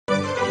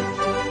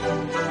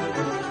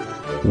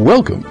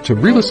Welcome to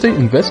Real Estate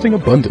Investing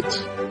Abundance,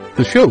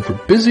 the show for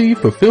busy,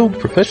 fulfilled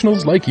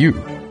professionals like you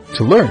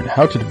to learn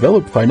how to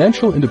develop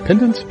financial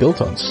independence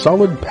built on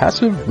solid,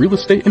 passive real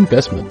estate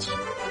investments.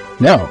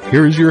 Now,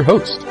 here is your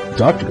host,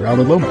 Dr.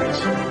 Alan Lomax.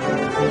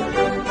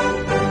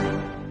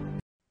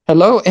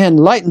 Hello,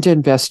 enlightened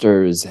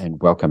investors,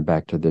 and welcome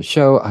back to the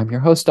show. I'm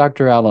your host,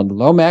 Dr. Alan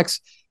Lomax.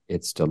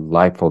 It's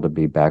delightful to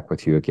be back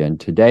with you again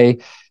today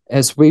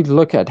as we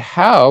look at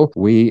how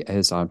we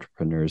as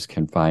entrepreneurs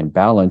can find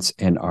balance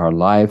in our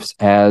lives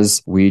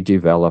as we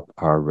develop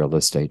our real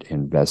estate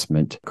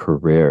investment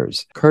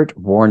careers. Kurt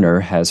Warner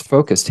has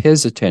focused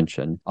his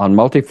attention on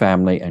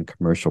multifamily and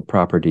commercial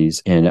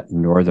properties in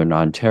Northern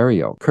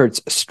Ontario.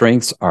 Kurt's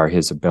strengths are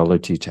his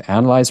ability to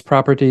analyze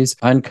properties,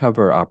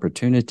 uncover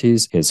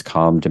opportunities, his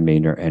calm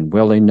demeanor, and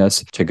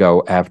willingness to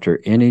go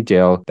after any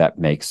deal that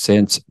makes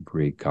sense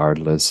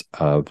regardless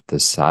of the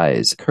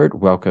size. Kurt,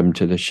 welcome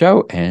to the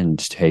show, and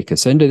take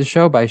us into the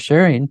show by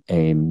sharing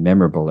a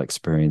memorable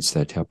experience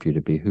that helped you to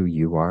be who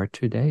you are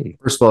today.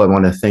 First of all, I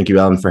want to thank you,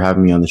 Alan, for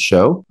having me on the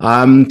show.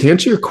 To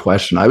answer your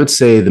question, I would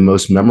say the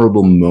most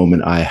memorable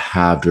moment I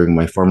have during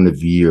my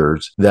formative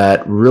years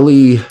that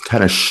really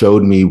kind of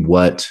showed me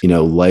what,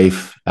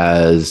 life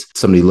as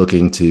somebody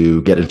looking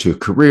to get into a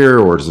career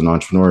or as an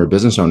entrepreneur or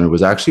business owner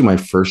was actually my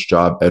first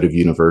job out of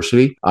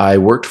university. I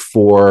worked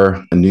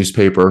for a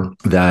newspaper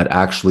that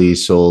actually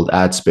sold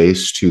ad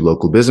space to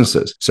local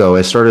businesses. So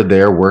I started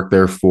there, worked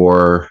there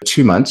for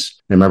 2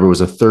 months. I remember it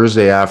was a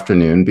Thursday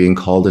afternoon being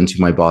called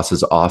into my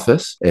boss's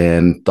office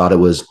and thought it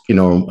was, a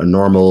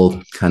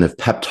normal kind of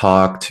pep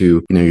talk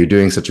to, you're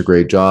doing such a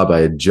great job. I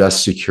had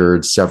just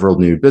secured several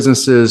new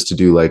businesses to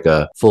do like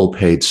a full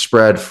page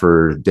spread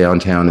for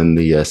downtown in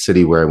the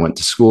city where I went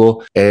to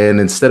school. And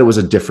instead it was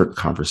a different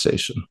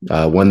conversation,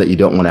 one that you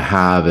don't want to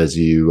have as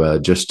you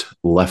just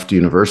left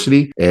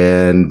university.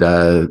 And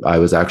I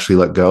was actually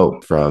let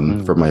go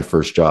from my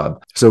first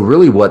job. So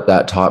really what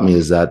that taught me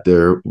is that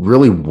there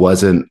really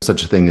wasn't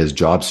such a thing as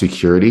job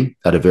security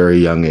at a very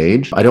young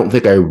age. I don't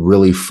think I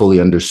really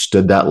fully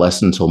understood that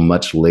lesson until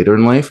much later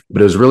in life,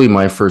 but it was really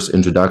my first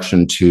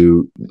introduction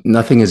to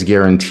nothing is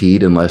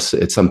guaranteed unless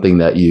it's something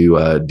that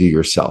you do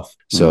yourself.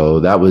 So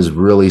that was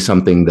really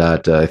something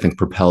that I think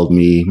propelled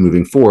me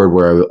moving forward,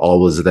 where I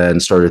always then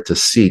started to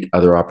seek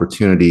other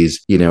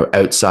opportunities,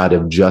 outside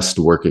of just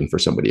working for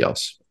somebody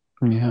else.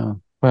 Yeah.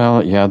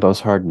 Well, yeah,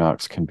 those hard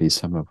knocks can be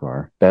some of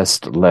our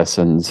best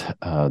lessons,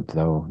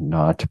 though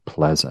not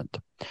pleasant.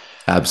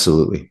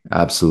 Absolutely.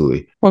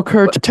 Absolutely. Well,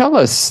 Kurt, tell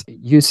us,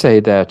 you say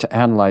that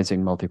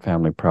analyzing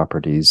multifamily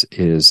properties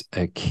is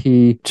a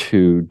key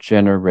to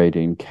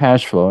generating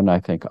cash flow. And I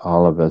think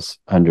all of us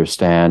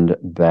understand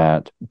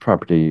that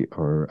property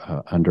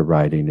or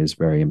underwriting is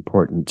very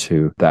important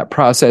to that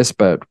process.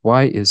 But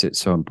why is it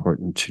so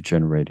important to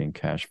generating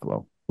cash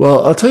flow?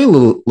 Well, I'll tell you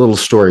a little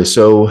story.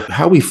 So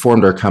how we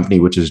formed our company,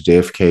 which is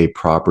JFK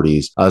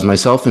Properties, it was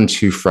myself and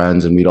two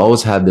friends, and we'd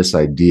always had this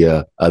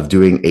idea of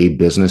doing a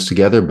business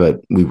together, but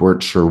we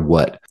weren't sure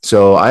what.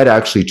 So I'd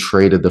actually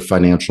traded the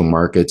financial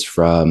markets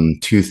from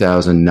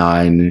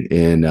 2009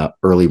 in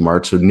early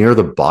March, so near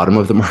the bottom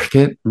of the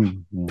market,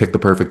 picked the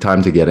perfect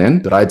time to get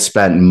in. But I'd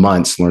spent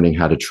months learning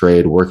how to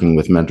trade, working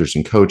with mentors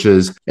and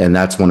coaches, and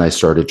that's when I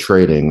started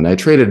trading. And I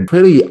traded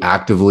pretty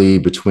actively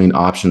between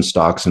option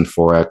stocks and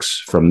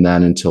Forex from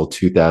then until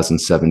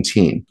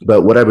 2017.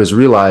 But what I was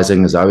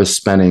realizing is I was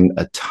spending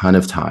a ton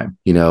of time,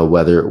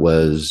 whether it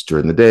was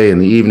during the day, in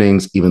the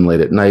evenings, even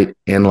late at night,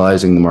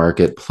 analyzing the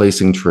market,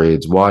 placing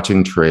trades,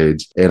 watching trades.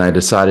 And I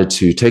decided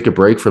to take a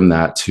break from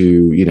that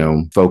to,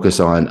 focus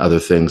on other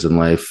things in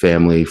life,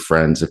 family,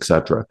 friends,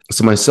 etc.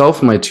 So myself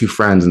and my two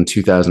friends in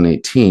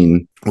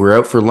 2018, we're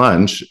out for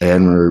lunch,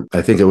 and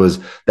I think it was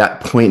that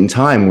point in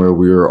time where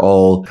we were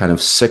all kind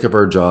of sick of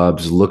our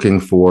jobs,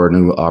 looking for a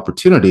new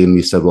opportunity. And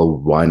we said, well,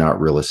 why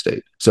not real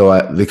estate? So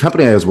the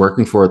company I was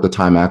working for at the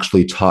time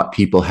actually taught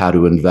people how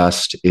to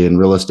invest in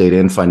real estate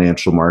and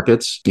financial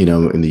markets,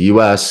 in the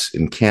US,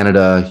 in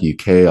Canada,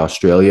 UK,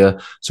 Australia.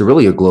 So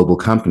really a global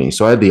company.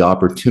 So I had the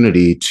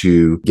opportunity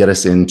to get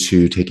us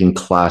into taking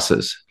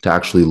classes to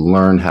actually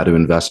learn how to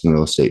invest in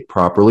real estate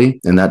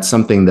properly. And that's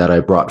something that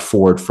I brought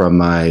forward from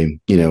my,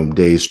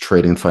 days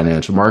trading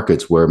financial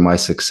markets, where my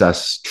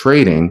success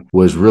trading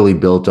was really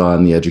built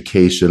on the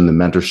education, the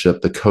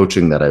mentorship, the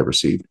coaching that I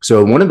received.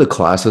 So one of the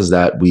classes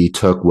that we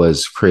took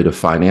was creative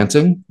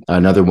financing.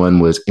 Another one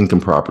was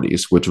income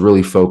properties, which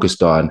really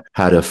focused on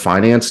how to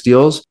finance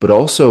deals, but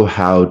also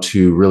how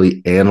to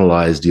really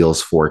analyze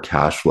deals for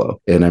cash flow.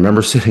 And I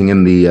remember sitting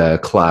in the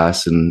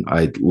class, and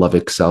I love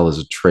Excel as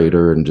a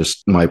trader and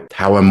just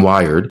how I'm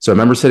wired. So I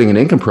remember sitting in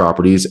income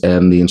properties,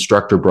 and the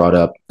instructor brought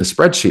up a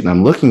spreadsheet, and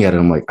I'm looking at it.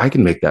 I'm like, I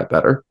can make that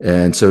better.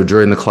 And so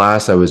during the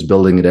class, I was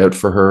building it out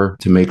for her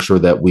to make sure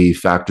that we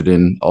factored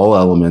in all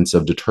elements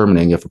of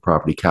determining if a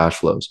property cash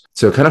flows.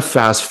 So kind of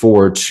fast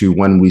forward to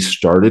when we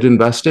started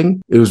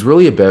investing, it was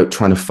really about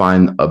trying to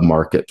find a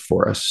market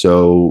for us.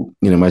 So,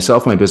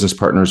 myself and my business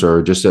partners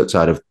are just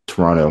outside of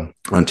Toronto,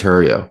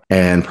 Ontario,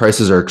 and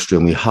prices are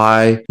extremely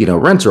high.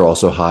 Rents are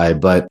also high.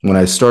 But when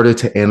I started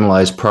to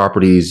analyze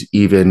properties,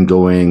 even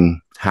going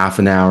half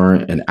an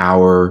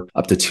hour,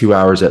 up to 2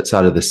 hours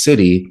outside of the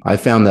city, I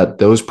found that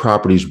those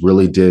properties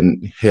really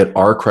didn't hit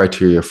our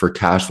criteria for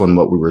cash flow and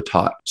what we were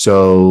taught.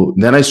 So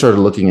then I started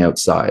looking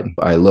outside.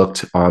 I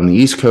looked on the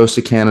east coast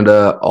of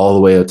Canada all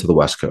the way out to the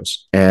west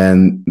coast.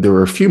 And there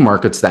were a few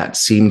markets that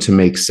seemed to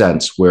make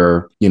sense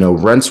where,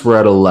 rents were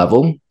at a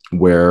level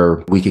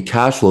where we could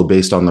cash flow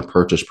based on the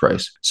purchase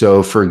price.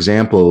 So for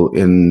example,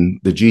 in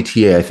the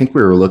GTA, I think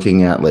we were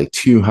looking at like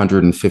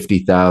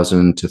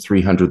 250,000 to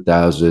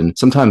 300,000,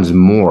 sometimes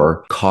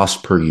more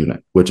cost per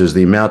unit, which is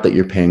the amount that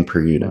you're paying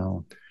per unit.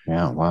 Wow.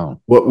 Yeah, wow.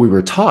 What we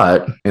were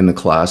taught in the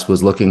class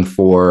was looking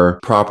for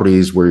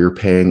properties where you're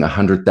paying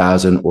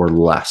 100,000 or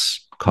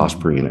less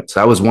cost per unit. So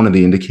that was one of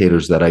the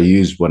indicators that I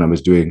used when I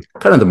was doing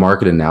kind of the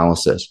market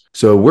analysis.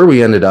 So where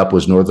we ended up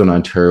was Northern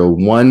Ontario,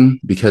 one,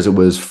 because it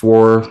was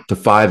 4 to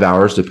 5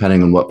 hours,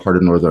 depending on what part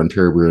of Northern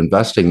Ontario we were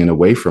investing in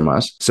away from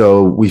us.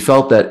 So we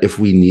felt that if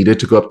we needed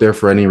to go up there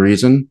for any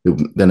reason,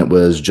 then it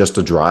was just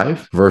a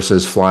drive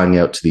versus flying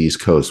out to the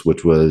East Coast,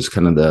 which was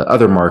kind of the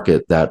other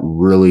market that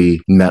really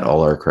met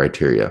all our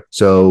criteria.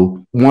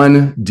 So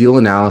one, deal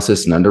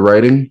analysis and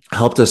underwriting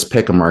helped us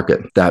pick a market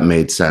that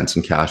made sense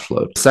and cash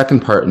flowed.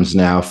 Second part is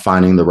now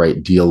finding the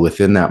right deal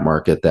within that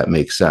market that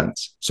makes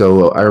sense.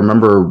 So I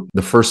remember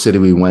the first city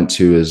we went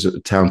to is a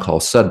town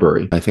called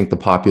Sudbury. I think the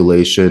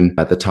population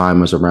at the time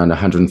was around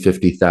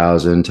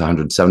 150,000 to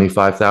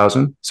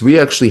 175,000. So we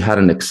actually had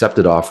an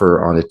accepted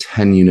offer on a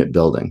 10-unit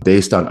building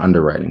based on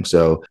underwriting.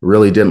 So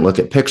really didn't look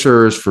at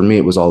pictures. For me,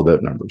 it was all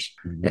about numbers.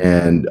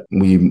 And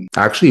we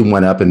actually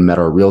went up and met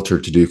our realtor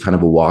to do kind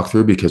of a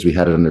walkthrough because we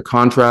had it under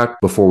contract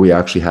before we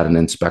actually had an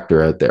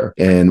inspector out there.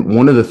 And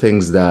one of the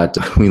things that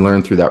we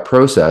learned through that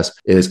process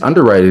is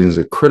underwriting is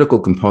a critical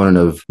component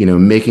of,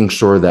 making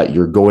sure that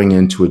you're going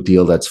into a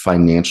deal that's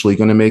financially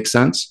going to make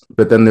sense.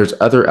 But then there's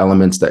other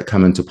elements that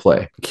come into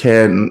play.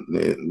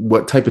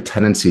 What type of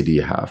tenancy do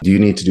you have? Do you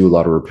need to do a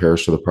lot of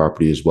repairs to the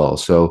property as well?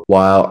 So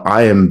while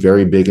I am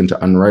very big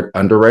into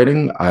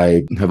underwriting,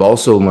 I have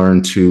also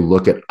learned to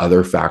look at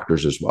other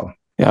factors as well.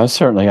 Yeah,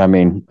 certainly. I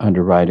mean,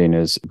 underwriting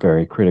is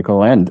very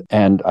critical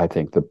and I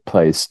think the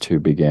place to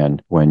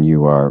begin when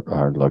you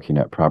are looking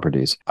at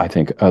properties. I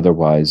think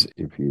otherwise,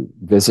 if you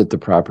visit the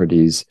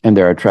properties and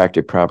they're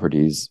attractive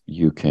properties,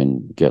 you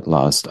can get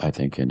lost, I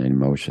think, in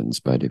emotions.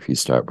 But if you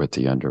start with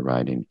the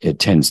underwriting, it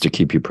tends to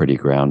keep you pretty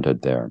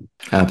grounded there.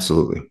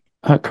 Absolutely.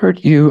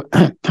 Kurt, you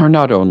are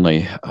not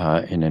only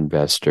an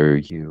investor,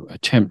 you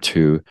attempt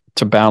to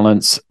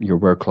balance your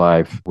work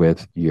life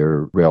with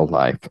your real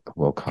life,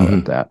 we'll call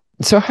it that.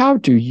 So how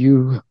do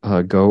you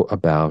go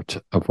about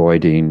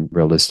avoiding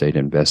real estate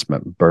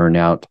investment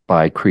burnout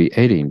by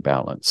creating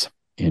balance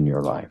in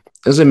your life?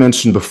 As I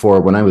mentioned before,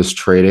 when I was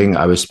trading,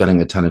 I was spending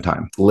a ton of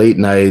time, late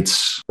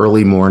nights,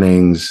 early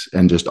mornings,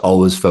 and just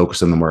always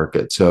focused on the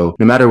market. So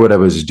no matter what I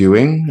was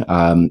doing,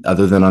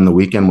 other than on the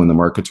weekend when the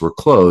markets were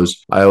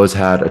closed, I always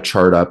had a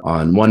chart up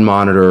on one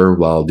monitor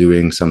while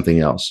doing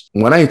something else.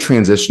 When I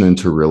transitioned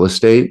into real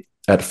estate,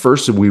 at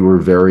first, we were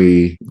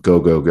very go,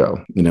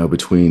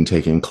 between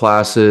taking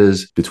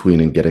classes,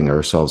 between getting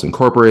ourselves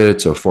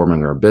incorporated, so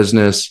forming our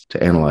business,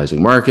 to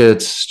analyzing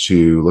markets,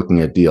 to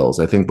looking at deals.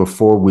 I think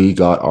before we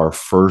got our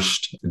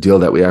first deal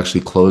that we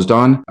actually closed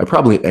on, I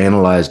probably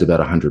analyzed about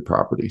 100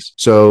 properties.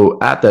 So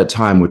at that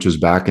time, which was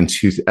back in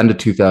end of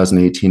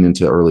 2018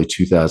 into early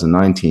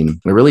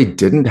 2019, I really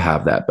didn't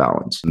have that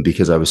balance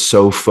because I was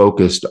so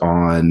focused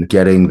on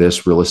getting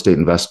this real estate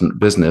investment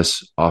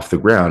business off the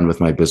ground with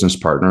my business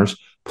partners,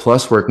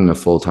 plus working a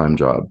full-time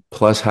job,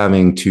 plus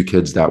having two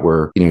kids that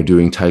were,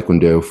 doing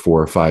Taekwondo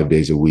 4 or 5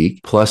 days a week,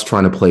 plus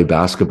trying to play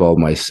basketball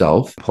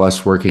myself,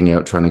 plus working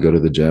out, trying to go to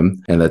the gym.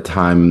 And at the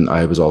time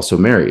I was also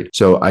married.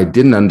 So I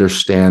didn't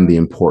understand the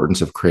importance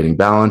of creating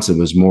balance. It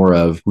was more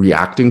of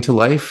reacting to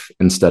life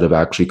instead of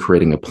actually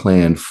creating a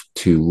plan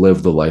to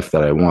live the life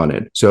that I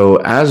wanted. So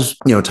as,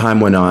 time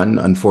went on,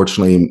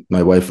 unfortunately,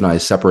 my wife and I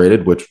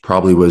separated, which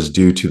probably was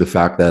due to the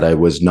fact that I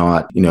was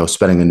not,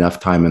 spending enough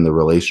time in the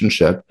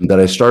relationship, that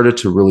I started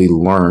to really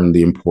learn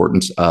the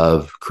importance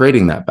of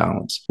creating that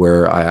balance,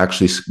 where I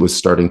actually was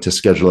starting to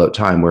schedule out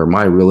time where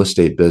my real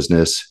estate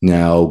business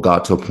now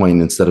got to a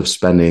point, instead of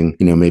spending,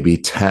 maybe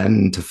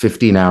 10 to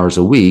 15 hours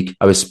a week,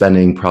 I was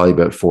spending probably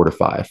about 4 to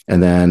 5.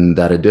 And then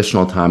that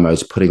additional time I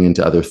was putting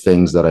into other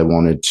things that I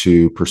wanted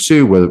to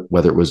pursue,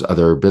 whether it was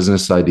other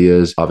business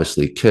ideas,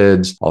 obviously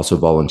kids, also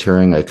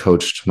volunteering. I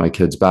coached my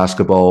kids'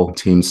 basketball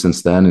team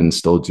since then and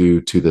still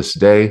do to this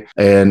day.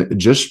 And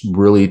just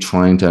really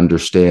trying to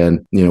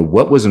understand,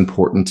 what was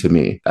important to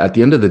me. At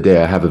the end of the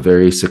day, I have a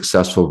very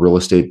successful real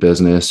estate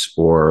business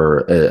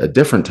or a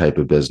different type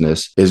of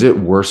business. Is it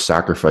worth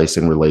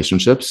sacrificing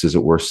relationships? Is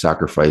it worth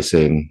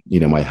sacrificing,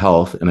 my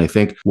health? And I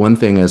think one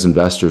thing as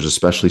investors,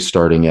 especially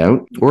starting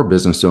out, or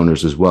business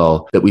owners as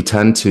well, that we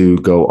tend to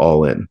go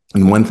all in.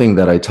 And one thing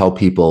that I tell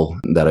people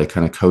that I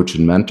kind of coach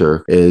and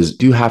mentor is,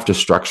 do you have to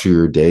structure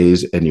your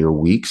days and your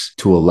weeks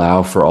to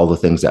allow for all the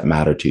things that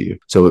matter to you?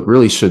 So it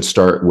really should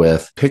start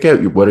with pick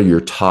out what are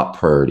your top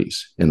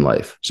priorities in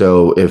life.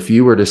 So if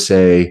you were to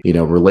say,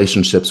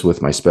 relationships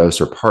with my spouse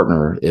or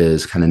partner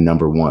is kind of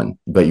number one,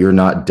 but you're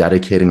not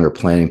dedicating or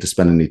planning to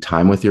spend any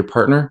time with your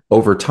partner,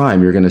 over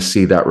time, you're going to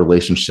see that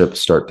relationship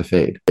start to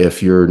fade.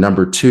 If your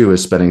number two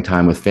is spending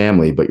time with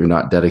family, but you're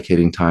not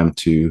dedicating time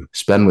to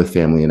spend with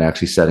family and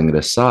actually setting it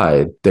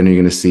aside, then you're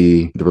going to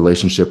see the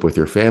relationship with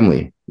your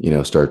family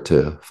start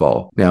to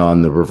fall. Now,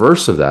 on the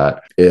reverse of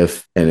that,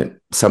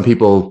 some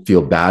people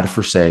feel bad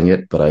for saying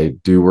it, but I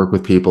do work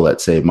with people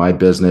that say my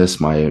business,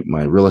 my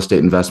real estate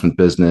investment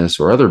business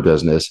or other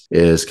business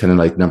is kind of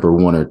like number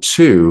one or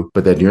two,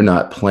 but then you're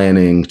not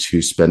planning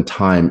to spend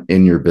time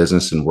in your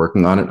business and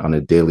working on it on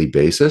a daily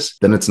basis,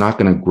 then it's not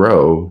going to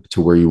grow to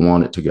where you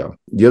want it to go.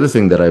 The other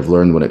thing that I've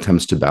learned when it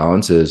comes to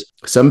balance is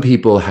some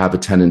people have a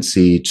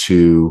tendency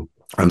to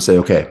say,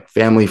 okay,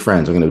 family,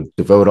 friends, I'm going to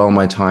devote all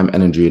my time,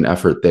 energy, and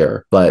effort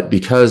there. But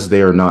because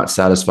they are not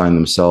satisfying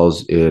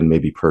themselves in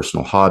maybe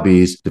personal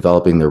hobbies,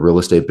 developing their real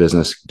estate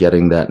business,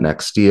 getting that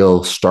next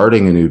deal,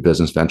 starting a new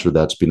business venture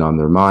that's been on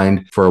their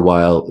mind for a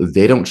while,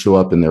 they don't show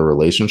up in their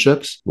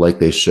relationships like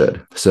they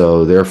should.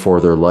 So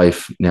therefore, their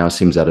life now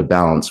seems out of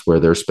balance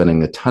where they're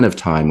spending a ton of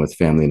time with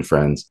family and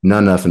friends, not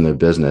enough in their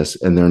business,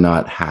 and they're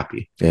not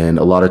happy. And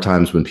a lot of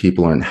times when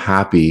people aren't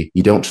happy,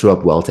 you don't show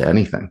up well to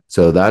anything.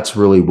 So that's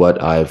really what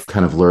I've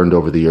kind of learned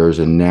over the years,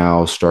 and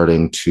now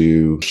starting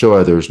to show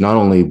others, not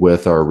only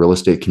with our real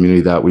estate community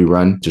that we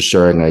run, just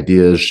sharing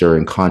ideas,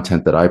 sharing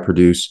content that I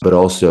produce, but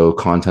also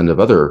content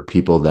of other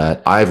people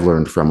that I've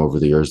learned from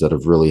over the years that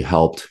have really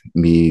helped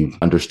me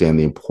understand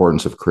the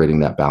importance of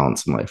creating that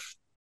balance in life.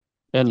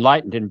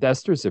 Enlightened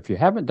investors, if you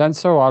haven't done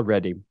so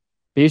already,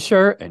 be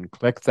sure and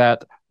click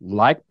that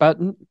like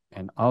button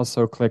and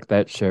also click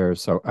that share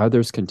so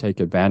others can take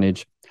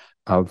advantage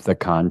of the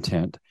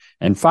content.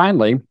 And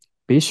finally,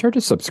 be sure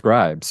to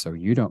subscribe so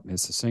you don't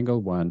miss a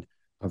single one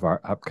of our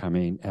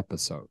upcoming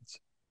episodes.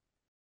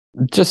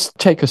 Just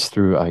take us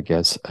through, I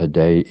guess, a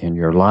day in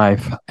your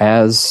life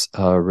as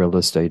a real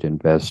estate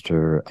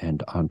investor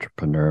and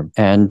entrepreneur,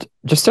 and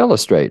just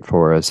illustrate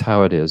for us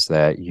how it is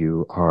that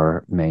you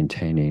are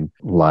maintaining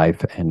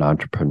life and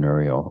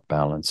entrepreneurial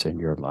balance in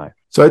your life.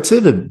 So I'd say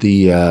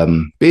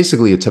that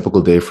basically a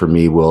typical day for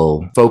me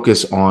will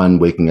focus on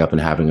waking up and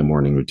having a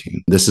morning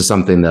routine. This is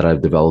something that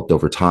I've developed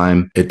over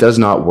time. It does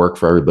not work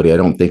for everybody. I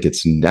don't think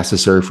it's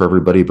necessary for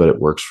everybody, but it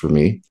works for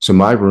me. So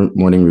my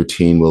morning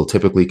routine will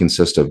typically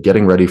consist of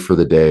getting ready for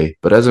the day.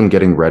 But as I'm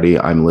getting ready,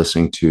 I'm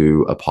listening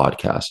to a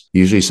podcast,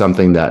 usually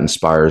something that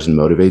inspires and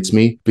motivates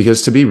me.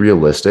 Because to be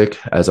realistic,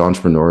 as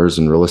entrepreneurs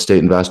and real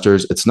estate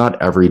investors, it's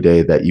not every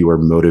day that you are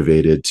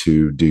motivated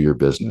to do your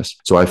business.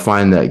 So I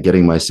find that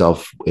getting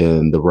myself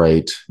in the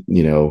right,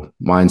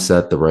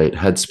 mindset, the right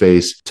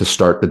headspace to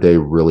start the day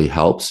really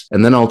helps.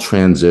 And then I'll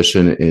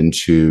transition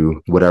into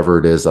whatever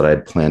it is that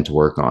I'd planned to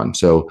work on.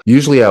 So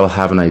usually I'll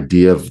have an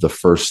idea of the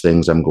first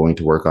things I'm going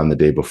to work on the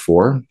day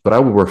before, but I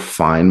will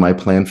refine my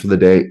plan for the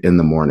day in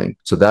the morning.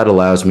 So that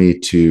allows me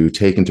to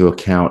take into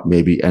account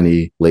maybe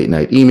any late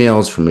night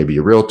emails from maybe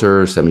a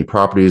realtor, send me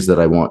properties that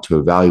I want to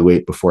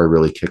evaluate before I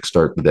really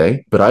kickstart the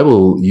day. But I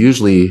will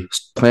usually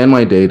plan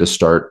my day to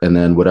start and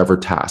then whatever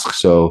task.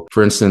 So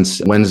for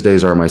instance, Wednesdays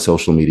are my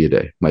social media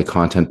day, my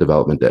content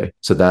development day.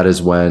 So that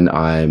is when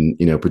I'm,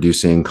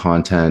 producing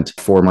content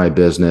for my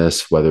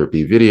business, whether it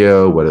be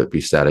video, whether it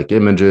be static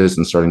images,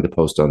 and starting to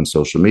post on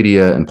social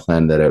media and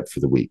plan that out for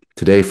the week.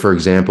 Today, for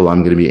example, I'm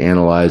going to be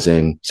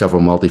analyzing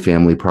several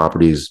multifamily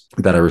properties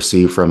that I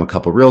received from a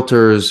couple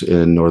realtors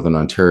in Northern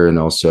Ontario and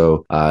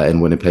also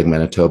in Winnipeg,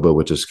 Manitoba,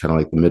 which is kind of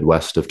like the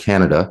Midwest of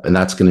Canada. And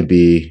that's going to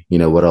be,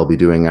 what I'll be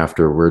doing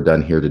after we're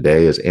done here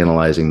today is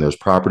analyzing those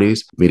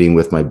properties, meeting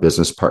with my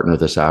business partner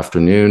this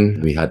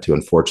afternoon. We had to,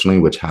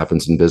 unfortunately, which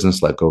happens in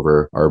business, let go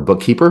of our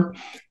bookkeeper.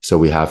 So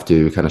we have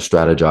to kind of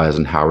strategize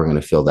on how we're going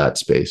to fill that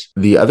space.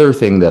 The other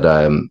thing that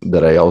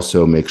I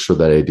also make sure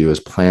that I do is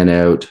plan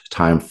out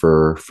time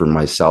for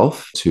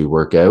myself to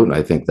work out. And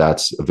I think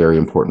that's a very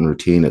important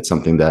routine. It's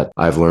something that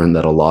I've learned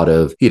that a lot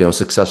of,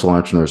 successful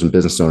entrepreneurs and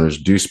business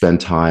owners do spend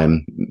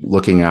time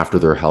looking after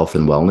their health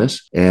and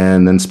wellness,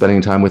 and then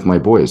spending time with my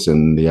boys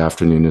in the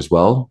afternoon as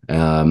well.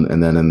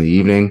 And then in the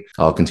evening,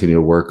 I'll continue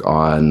to work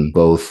on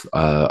both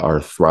our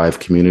Thrive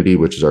community,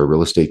 which is our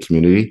real estate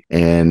community,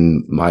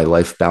 and my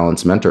life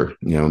balance mentor,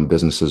 in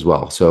business as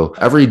well. So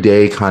every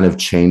day kind of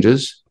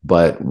changes.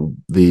 But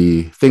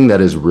the thing that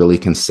is really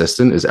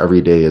consistent is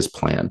every day is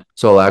planned.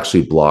 So I'll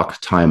actually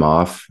block time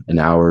off, an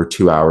hour,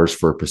 2 hours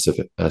for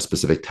a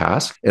specific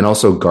task, and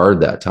also guard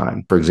that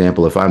time. For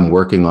example, if I'm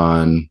working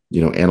on,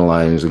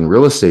 analyzing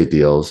real estate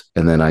deals,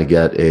 and then I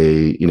get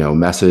a,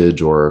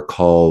 message or a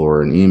call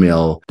or an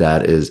email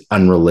that is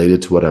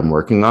unrelated to what I'm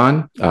working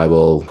on, I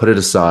will put it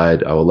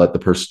aside. I will let the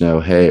person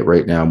know, hey,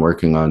 right now I'm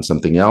working on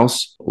something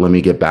else. Let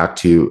me get back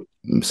to you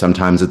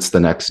Sometimes it's the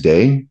next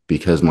day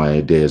because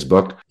my day is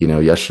booked.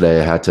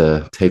 Yesterday I had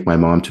to take my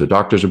mom to a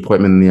doctor's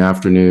appointment in the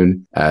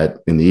afternoon.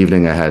 In the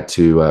evening, I had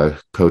to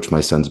coach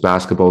my son's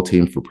basketball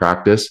team for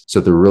practice.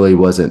 So there really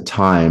wasn't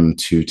time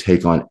to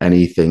take on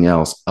anything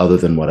else other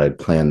than what I'd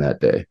planned that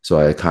day. So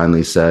I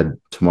kindly said,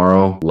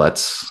 tomorrow,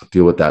 let's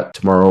deal with that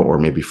tomorrow or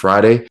maybe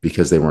Friday,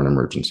 because they weren't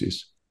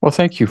emergencies. Well,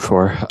 thank you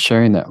for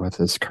sharing that with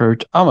us,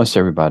 Kurt. Almost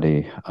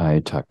everybody I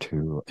talk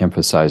to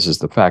emphasizes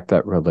the fact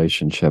that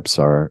relationships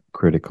are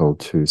critical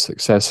to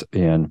success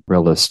in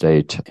real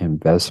estate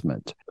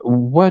investment.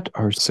 What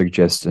are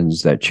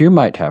suggestions that you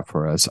might have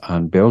for us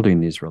on building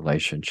these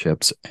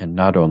relationships, and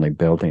not only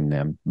building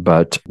them,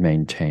 but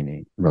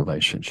maintaining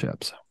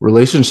relationships?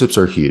 Relationships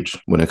are huge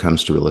when it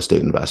comes to real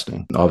estate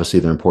investing. Obviously,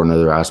 they're important in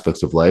other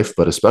aspects of life,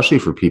 but especially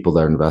for people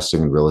that are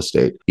investing in real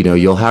estate.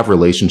 You'll have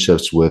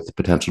relationships with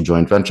potential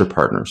joint venture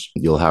partners.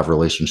 You'll have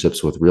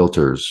relationships with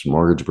realtors,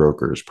 mortgage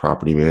brokers,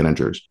 property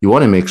managers. You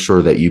want to make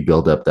sure that you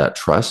build up that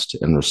trust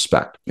and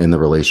respect in the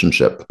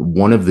relationship.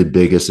 One of the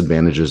biggest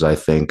advantages I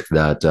think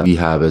that we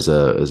have as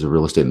a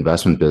real estate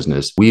investment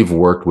business, we've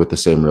worked with the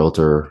same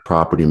realtor,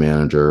 property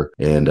manager,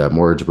 and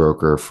mortgage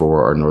broker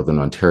for our Northern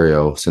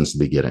Ontario since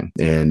the beginning.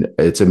 And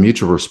it's a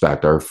mutual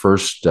respect. Our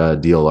first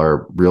deal,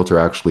 our realtor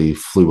actually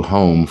flew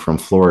home from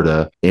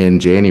Florida in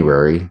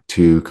January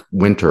to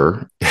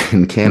winter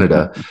in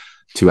Canada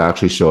to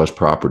actually show us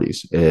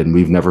properties. And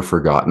we've never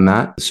forgotten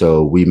that.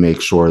 So we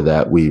make sure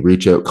that we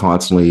reach out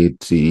constantly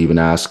to even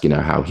ask,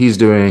 how he's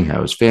doing,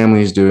 how his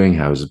family's doing,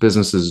 how his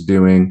business is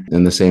doing.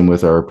 And the same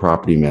with our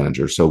property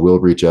manager. So we'll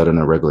reach out on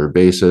a regular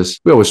basis.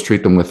 We always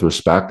treat them with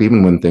respect,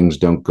 even when things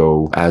don't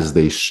go as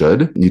they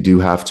should. You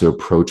do have to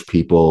approach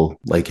people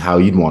like how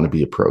you'd want to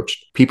be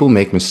approached. People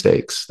make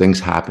mistakes. Things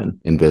happen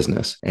in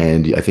business.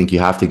 And I think you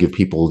have to give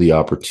people the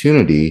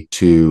opportunity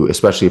to,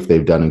 especially if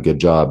they've done a good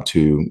job,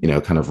 to,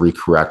 kind of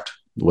recorrect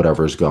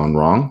whatever's gone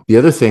wrong. The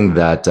other thing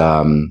that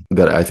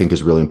I think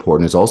is really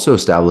important is also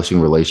establishing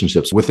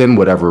relationships within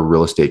whatever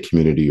real estate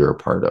community you're a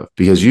part of,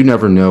 because you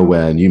never know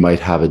when you might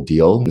have a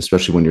deal,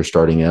 especially when you're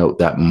starting out,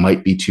 that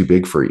might be too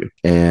big for you.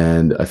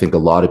 And I think a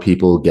lot of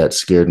people get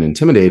scared and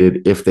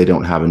intimidated if they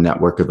don't have a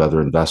network of other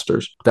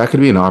investors. That could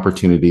be an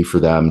opportunity for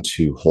them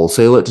to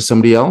wholesale it to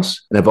somebody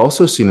else. And I've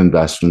also seen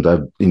investments,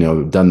 I've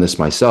done this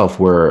myself,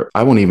 where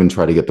I won't even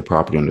try to get the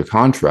property under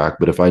contract,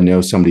 but if I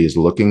know somebody is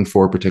looking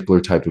for a particular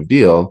type of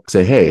deal,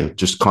 say, hey,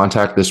 just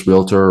contact this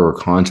realtor or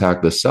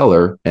contact the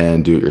seller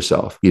and do it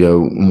yourself.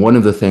 One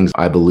of the things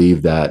I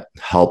believe that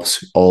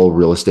helps all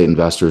real estate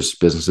investors,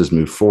 businesses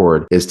move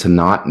forward is to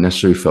not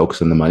necessarily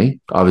focus on the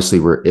money. Obviously,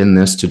 we're in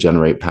this to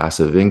generate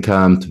passive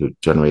income, to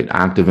generate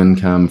active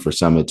income. For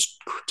some, it's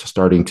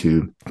starting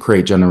to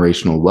create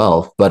generational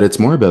wealth, but it's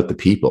more about the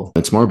people.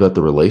 It's more about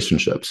the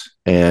relationships.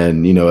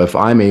 And, if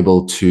I'm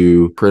able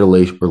to create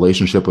a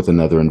relationship with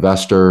another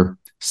investor,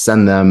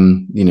 send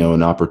them,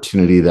 an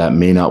opportunity that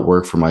may not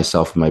work for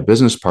myself and my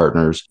business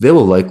partners, they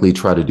will likely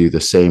try to do the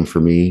same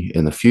for me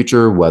in the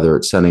future, whether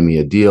it's sending me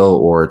a deal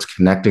or it's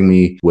connecting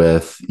me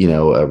with,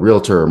 a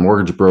realtor or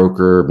mortgage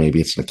broker,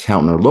 maybe it's an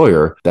accountant or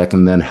lawyer that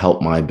can then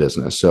help my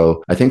business.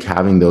 So I think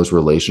having those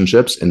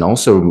relationships and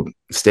also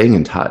staying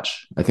in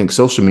touch. I think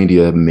social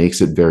media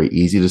makes it very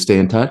easy to stay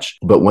in touch.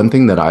 But one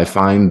thing that I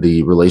find,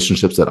 the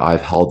relationships that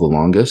I've held the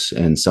longest,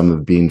 and some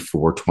have been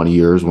for 20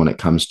 years when it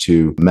comes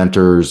to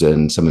mentors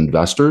and some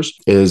investors,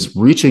 is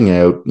reaching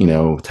out,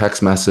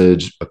 text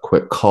message, a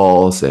quick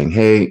call saying,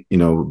 hey,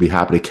 we'd be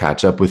happy to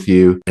catch up with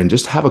you and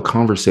just have a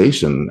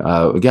conversation.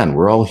 Again,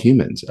 we're all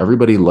humans.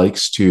 Everybody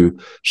likes to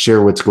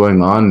share what's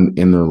going on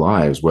in their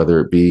lives, whether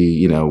it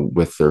be,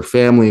 with their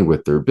family,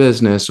 with their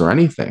business or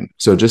anything.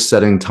 So just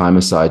setting time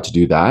aside to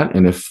do that.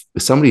 And if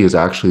somebody is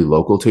actually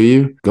local to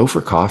you, go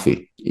for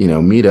coffee.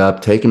 Meet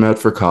up, take them out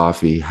for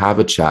coffee, have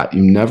a chat.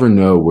 You never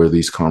know where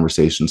these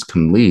conversations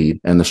can lead.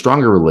 And the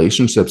stronger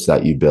relationships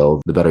that you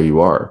build, the better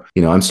you are.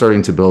 I'm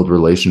starting to build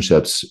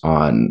relationships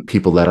on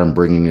people that I'm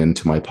bringing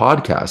into my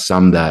podcast,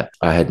 some that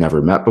I had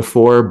never met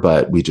before,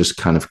 but we just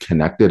kind of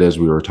connected as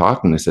we were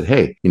talking. I said,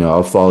 hey,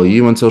 I'll follow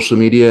you on social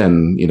media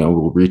and,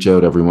 we'll reach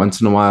out every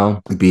once in a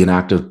while, be an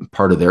active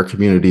part of their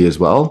community as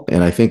well.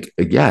 And I think,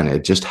 again,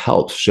 it just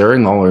helps.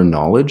 Sharing all our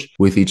knowledge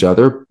with each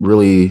other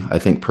really, I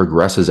think,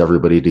 progresses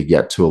everybody to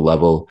get to a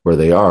level where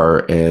they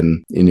are.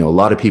 And, a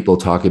lot of people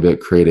talk about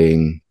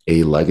creating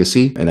a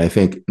legacy. And I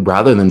think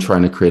rather than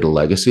trying to create a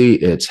legacy,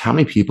 it's how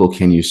many people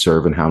can you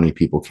serve and how many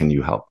people can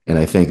you help? And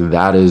I think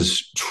that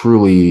is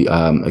truly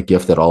a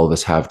gift that all of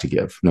us have to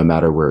give, no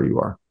matter where you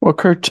are. Well,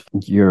 Kurt,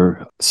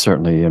 you're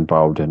certainly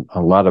involved in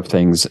a lot of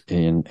things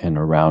in and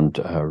around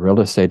real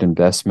estate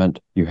investment.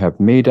 You have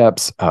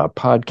meetups,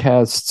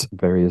 podcasts,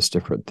 various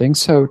different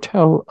things. So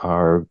tell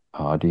our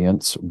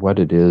audience what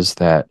it is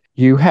that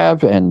you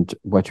have and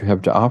what you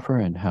have to offer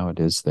and how it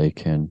is they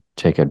can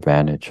take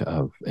advantage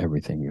of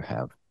everything you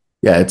have.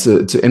 Yeah, it's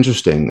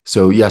interesting.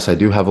 So yes, I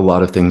do have a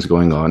lot of things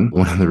going on.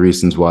 One of the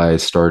reasons why I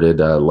started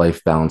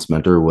Life Balance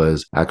Mentor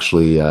was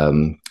actually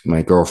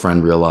my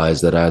girlfriend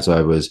realized that as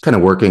I was kind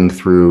of working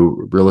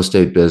through real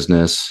estate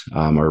business,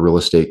 our real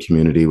estate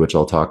community, which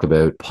I'll talk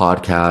about,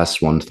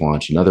 podcasts, wanted to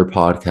launch another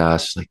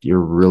podcast. Like, you're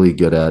really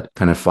good at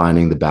kind of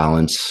finding the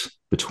balance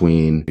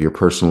between your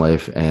personal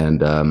life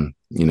and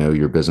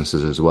your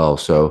businesses as well.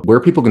 So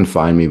where people can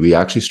find me, we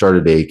actually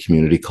started a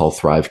community called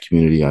Thrive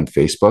Community on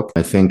Facebook.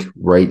 I think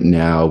right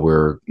now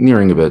we're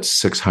nearing about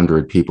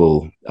 600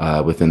 people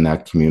within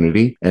that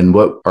community. And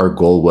what our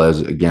goal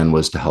was, again,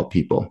 was to help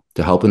people,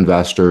 to help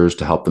investors,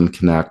 to help them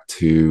connect,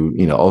 to,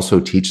 also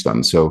teach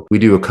them. So we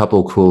do a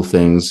couple cool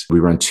things. We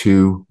run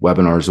 2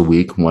 webinars a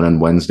week, one on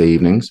Wednesday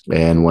evenings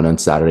and one on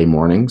Saturday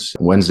mornings.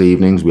 Wednesday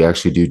evenings, we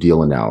actually do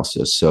deal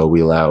analysis. So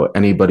we allow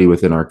anybody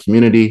within our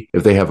community,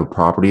 if they have a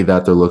property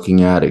that they're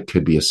looking at, it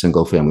could be a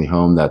single family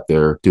home that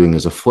they're doing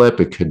as a flip.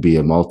 It could be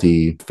a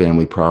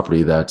multi-family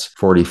property that's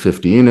 40,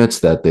 50 units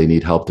that they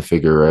need help to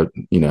figure out,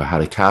 how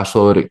to cash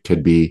flow it. It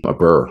could be a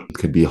BRRRR, it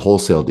could be a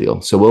wholesale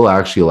deal. So we'll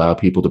actually allow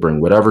people to bring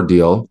whatever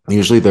deal.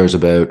 Usually there's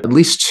about at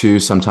least 2,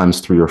 sometimes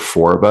 3 or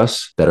 4 of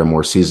us that are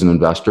more seasoned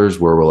investors,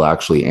 where we'll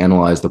actually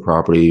analyze the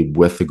property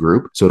with the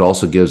group. So it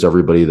also gives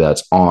everybody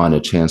that's on a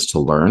chance to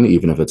learn,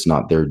 even if it's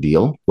not their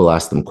deal. We'll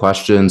ask them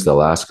questions,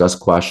 they'll ask us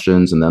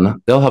questions, and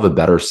then they'll have a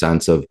better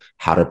sense of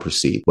how to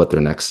proceed, what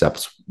their next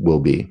steps will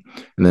be.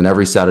 And then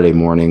every Saturday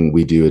morning,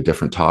 we do a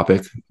different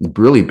topic,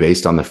 really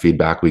based on the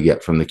feedback we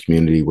get from the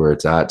community where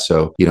it's at.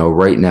 So,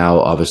 right now,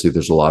 obviously,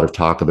 there's a lot of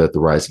talk about the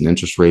rise in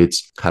interest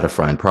rates, how to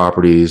find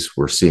properties.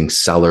 We're seeing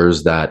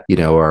sellers that,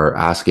 are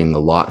asking a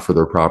lot for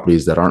their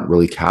properties that aren't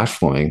really cash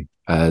flowing,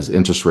 as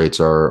interest rates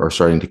are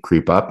starting to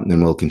creep up,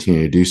 and will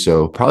continue to do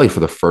so probably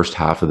for the first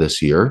half of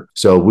this year.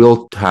 So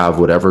we'll have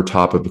whatever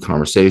topic of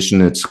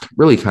conversation. It's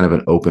really kind of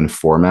an open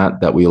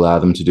format that we allow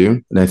them to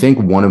do. And I think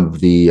one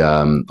of the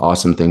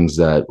awesome things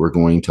that we're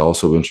going to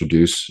also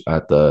introduce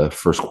at the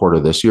first quarter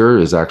this year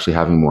is actually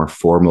having more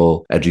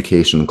formal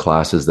education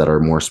classes that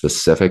are more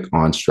specific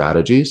on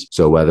strategies.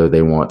 So whether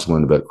they want to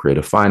learn about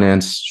creative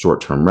finance,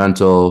 short-term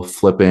rental,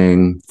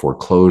 flipping,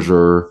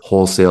 foreclosure,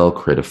 wholesale,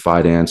 creative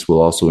finance, we'll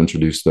also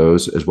introduce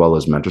those, as well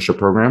as mentorship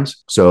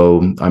programs.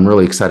 So I'm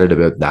really excited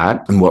about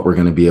that and what we're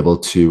going to be able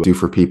to do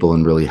for people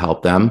and really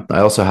help them. I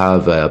also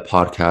have a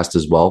podcast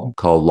as well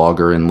called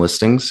Logger in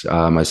Listings.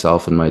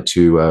 Myself and my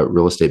 2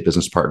 real estate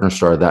business partners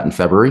started that in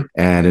February.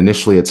 And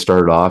initially it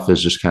started off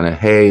as just kind of,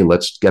 hey,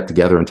 let's get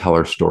together and tell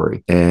our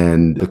story.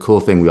 And the cool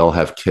thing, we all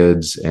have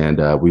kids, and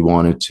we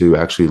wanted to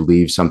actually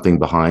leave something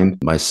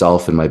behind.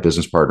 Myself and my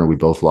business partner, we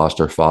both lost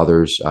our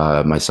fathers.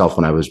 Myself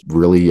when I was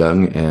really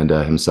young, and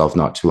himself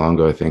not too long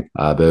ago, I think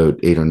about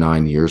 8 or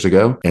 9 years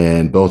ago.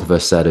 And both of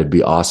us said it'd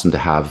be awesome to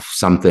have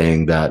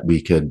something that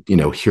we could,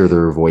 hear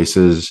their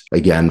voices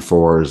again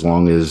for as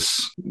long as,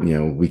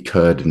 we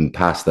could, and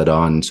pass that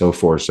on and so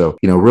forth. So,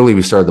 really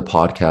we started the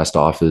podcast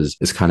off as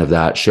kind of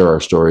that, share our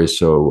stories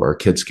so our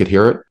kids could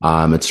hear it.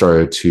 It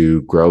started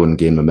to grow and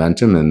gain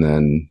momentum, and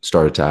then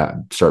started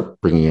to start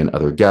bringing in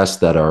other guests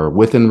that are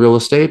within real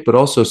estate, but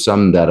also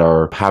some that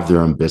have their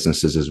own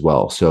businesses as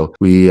well. So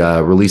we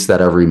release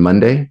that every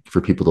Monday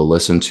for people to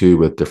listen to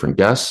with different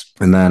guests.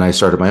 And then I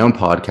started my own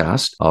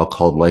podcast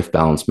called Life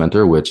Balance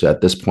Mentor, which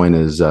at this point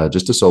is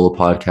just a solo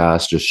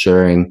podcast, just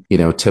sharing,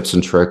 tips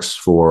and tricks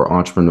for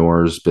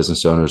entrepreneurs,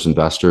 business owners,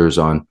 investors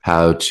on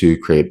how to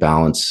create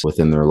balance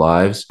within their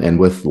lives. And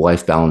with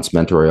Life Balance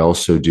Mentor, I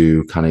also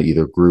do kind of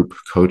either group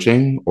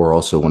coaching or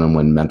also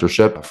one-on-one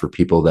mentorship for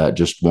people that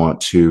just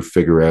want to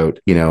figure out,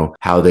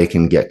 how they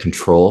can get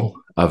control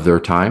of their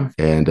time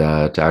and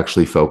to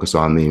actually focus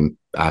on the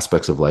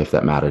aspects of life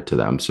that matter to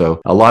them.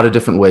 So a lot of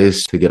different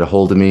ways to get a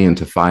hold of me and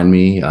to find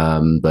me,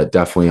 but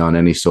definitely on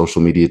any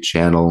social media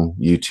channel,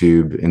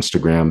 YouTube,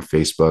 Instagram,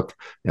 Facebook,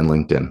 and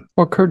LinkedIn.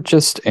 Well, Kurt,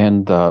 just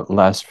in the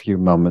last few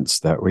moments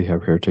that we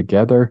have here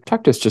together,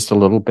 talk to us just a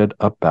little bit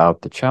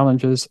about the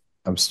challenges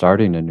of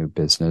starting a new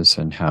business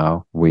and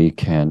how we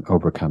can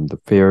overcome the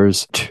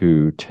fears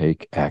to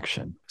take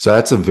action. So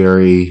that's a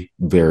very,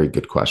 very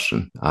good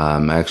question.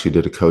 I actually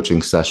did a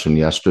coaching session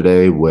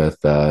yesterday with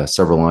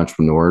several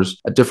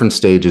entrepreneurs at different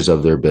stages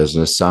of their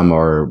business. Some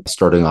are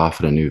starting off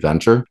in a new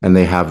venture and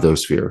they have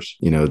those fears.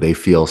 They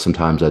feel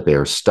sometimes that they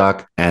are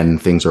stuck and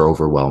things are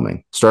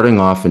overwhelming. Starting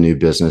off a new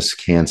business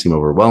can seem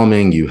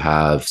overwhelming. You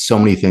have so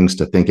many things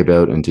to think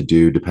about and to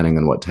do depending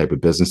on what type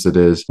of business it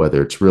is,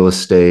 whether it's real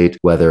estate,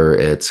 whether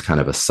it's kind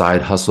of a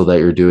side hustle that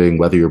you're doing,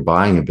 whether you're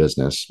buying a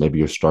business, maybe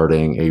you're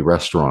starting a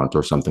restaurant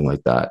or something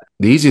like that.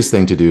 The easiest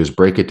thing to do is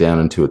break it down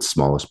into its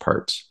smallest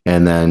parts.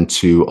 And then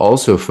to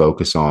also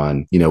focus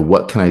on,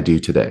 what can I do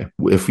today?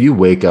 If you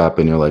wake up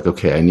and you're like,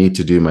 okay, I need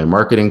to do my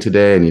marketing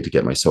today. I need to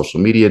get my social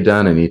media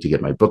done. I need to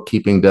get my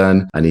bookkeeping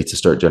done. I need to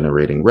start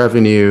generating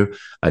revenue.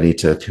 I need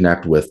to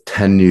connect with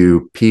 10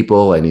 new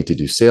people. I need to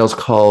do sales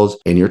calls.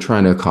 And you're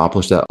trying to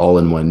accomplish that all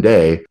in one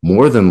day.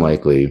 More than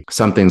likely,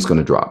 something's going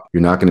to drop.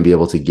 You're not going to be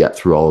able to get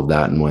through all of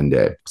that in one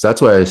day. So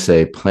that's why I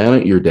say plan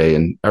out your day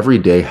and every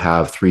day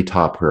have 3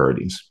 top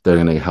priorities that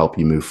are going to help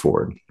you move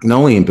forward, not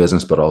only in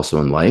business, but also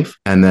in life.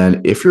 And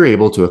then if you're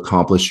able to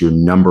accomplish your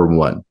number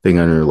one thing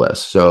on your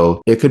list,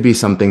 so it could be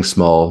something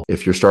small.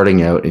 If you're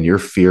starting out and your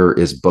fear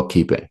is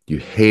bookkeeping, you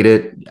hate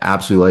it,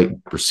 absolutely, like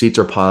receipts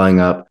are piling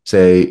up,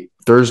 say,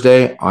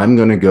 Thursday, I'm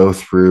going to go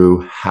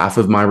through half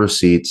of my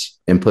receipts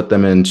and put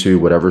them into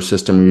whatever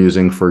system you're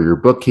using for your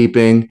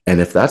bookkeeping. And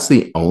if that's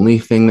the only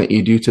thing that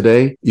you do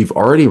today, you've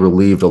already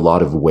relieved a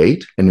lot of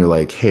weight and you're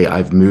like, hey,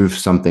 I've moved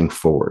something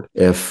forward.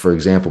 If, for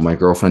example, my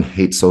girlfriend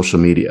hates social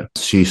media,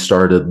 she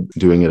started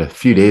doing it a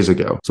few days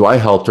ago. So I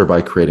helped her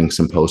by creating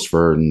some posts for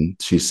her. And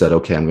she said,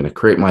 okay, I'm going to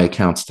create my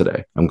accounts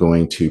today. I'm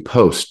going to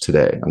post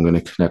today. I'm going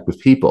to connect with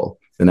people.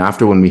 And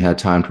after, when we had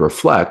time to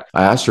reflect,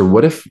 I asked her,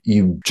 what if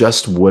you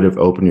just would have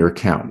opened your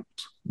account?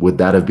 Would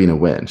that have been a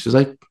win? She's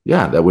like,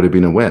 yeah, that would have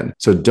been a win.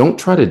 So don't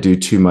try to do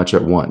too much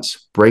at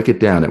once. Break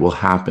it down. It will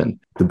happen.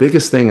 The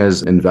biggest thing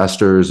as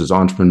investors, as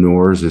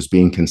entrepreneurs, is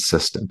being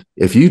consistent.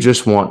 If you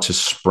just want to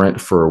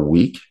sprint for a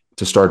week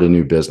to start a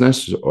new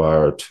business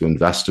or to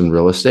invest in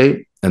real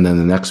estate, and then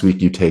the next week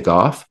you take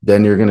off,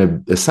 then you're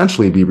going to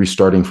essentially be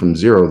restarting from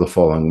zero the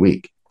following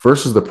week.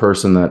 Versus the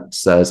person that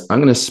says, I'm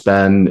going to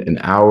spend an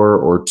hour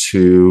or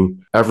two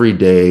every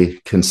day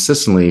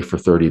consistently for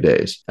 30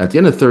 days. At the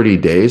end of 30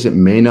 days, it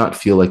may not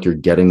feel like you're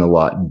getting a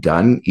lot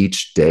done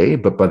each day,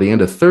 but by the end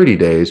of 30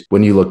 days,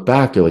 when you look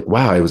back, you're like,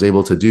 wow, I was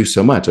able to do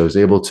so much. I was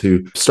able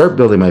to start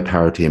building my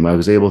power team. I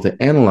was able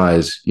to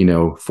analyze,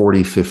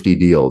 40, 50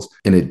 deals,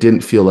 and it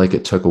didn't feel like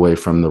it took away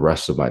from the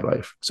rest of my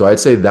life. So I'd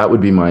say that would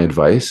be my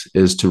advice,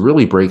 is to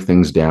really break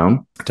things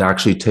down, to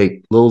actually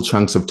take little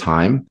chunks of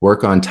time,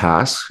 work on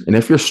tasks. And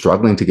if you're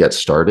struggling to get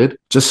started,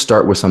 just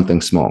start with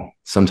something small.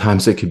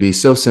 Sometimes it could be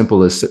so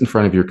simple as sit in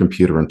front of your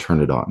computer and turn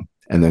it on,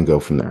 and then go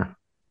from there.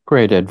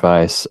 Great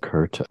advice,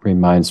 Kurt.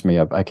 Reminds me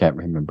of, I can't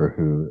remember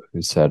who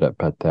said it,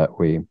 but that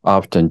we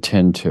often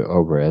tend to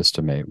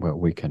overestimate what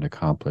we can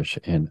accomplish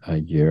in a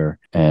year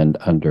and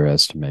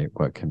underestimate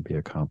what can be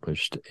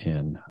accomplished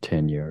in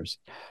 10 years.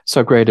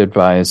 So great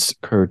advice,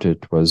 Kurt.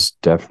 It was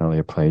definitely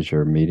a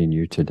pleasure meeting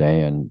you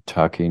today and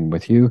talking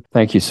with you.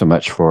 Thank you so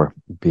much for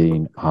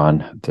being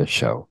on the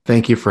show.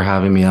 Thank you for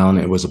having me, Alan.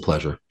 It was a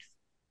pleasure.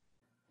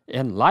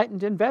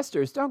 Enlightened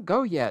investors, don't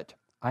go yet.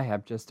 I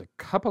have just a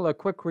couple of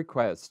quick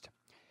requests.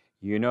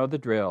 You know the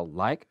drill.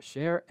 Like,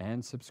 share,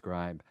 and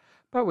subscribe.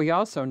 But we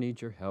also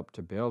need your help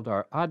to build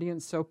our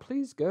audience, so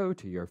please go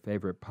to your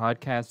favorite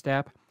podcast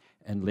app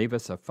and leave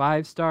us a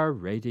 5-star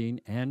rating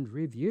and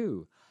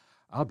review.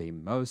 I'll be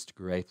most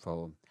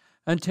grateful.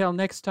 Until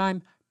next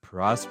time,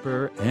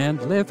 prosper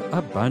and live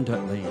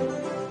abundantly.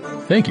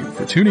 Thank you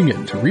for tuning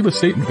in to Real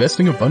Estate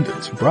Investing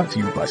Abundance, brought to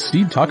you by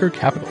Steve Talker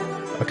Capital,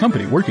 a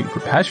company working for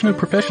passionate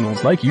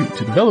professionals like you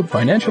to develop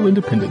financial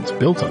independence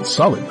built on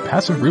solid,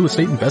 passive real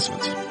estate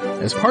investments.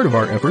 As part of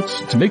our efforts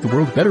to make the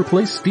world a better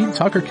place, Steve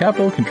Talker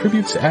Capital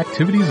contributes to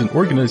activities and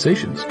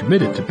organizations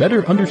committed to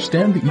better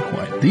understand the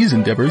equine. These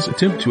endeavors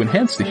attempt to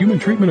enhance the human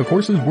treatment of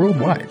horses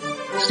worldwide.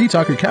 Steve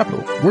Talker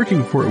Capital,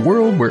 working for a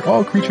world where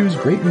all creatures,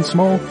 great and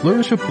small,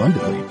 flourish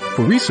abundantly.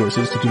 For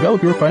resources to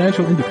develop your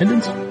financial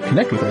independence,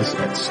 connect with us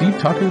at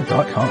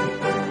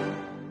stevetalker.com.